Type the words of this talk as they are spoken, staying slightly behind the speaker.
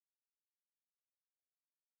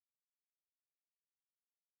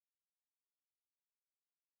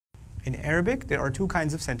In Arabic, there are two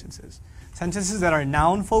kinds of sentences. Sentences that are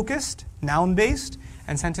noun-focused, noun-based,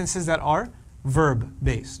 and sentences that are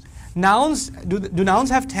verb-based. Nouns, do nouns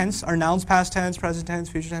have tense? Are nouns past tense, present tense,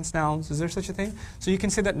 future tense nouns? Is there such a thing? So you can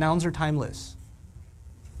say that nouns are timeless.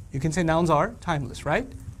 You can say nouns are timeless, right?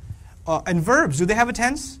 And verbs, do they have a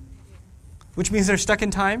tense? Which means they're stuck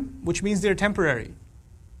in time, which means they're temporary.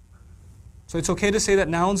 So it's okay to say that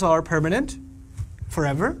nouns are permanent,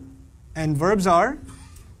 forever, and verbs are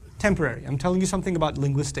temporary. I'm telling you something about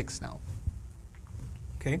linguistics now.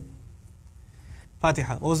 Okay?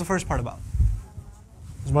 Fatiha, what was the first part about?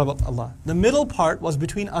 It was more about Allah. The middle part was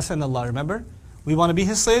between us and Allah, remember? We want to be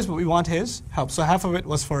His slaves, but we want His help. So half of it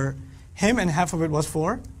was for Him and half of it was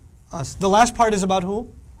for us. The last part is about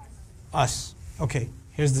who? Us. Okay,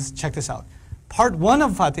 here's this. Check this out. Part 1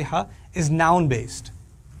 of Fatiha is noun-based.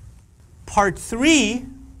 Part 3,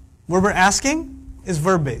 where we're asking, is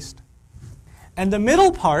verb-based. And the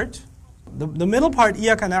middle part, the middle part,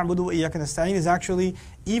 إِيَّاكَ نَعْبُدُ وَإِيَّاكَ نَسْتَعِينُ, is actually,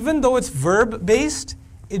 even though it's verb-based,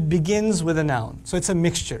 it begins with a noun. So it's a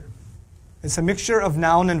mixture. It's a mixture of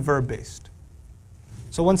noun and verb-based.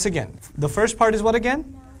 So once again, the first part is what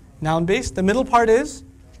again? Noun-based. The middle part is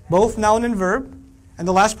both noun and verb. And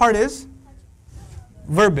the last part is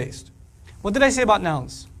verb-based. What did I say about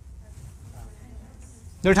nouns?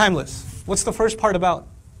 They're timeless. What's the first part about?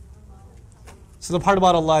 So the part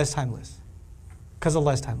about Allah is timeless. Because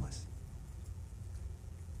Allah is timeless.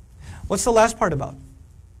 What's the last part about?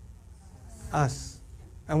 Us.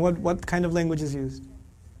 And what kind of language is used?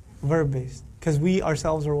 Verb-based. Because we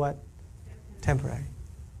ourselves are what? Temporary.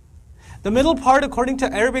 The middle part, according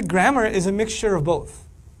to Arabic grammar, is a mixture of both.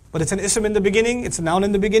 But it's an ism in the beginning, it's a noun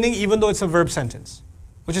in the beginning, even though it's a verb sentence.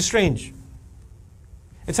 Which is strange.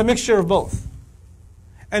 It's a mixture of both.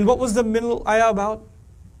 And what was the middle ayah about?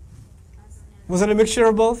 Was it a mixture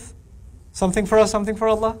of both? Something for us, something for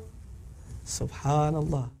Allah?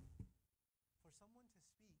 Subhanallah.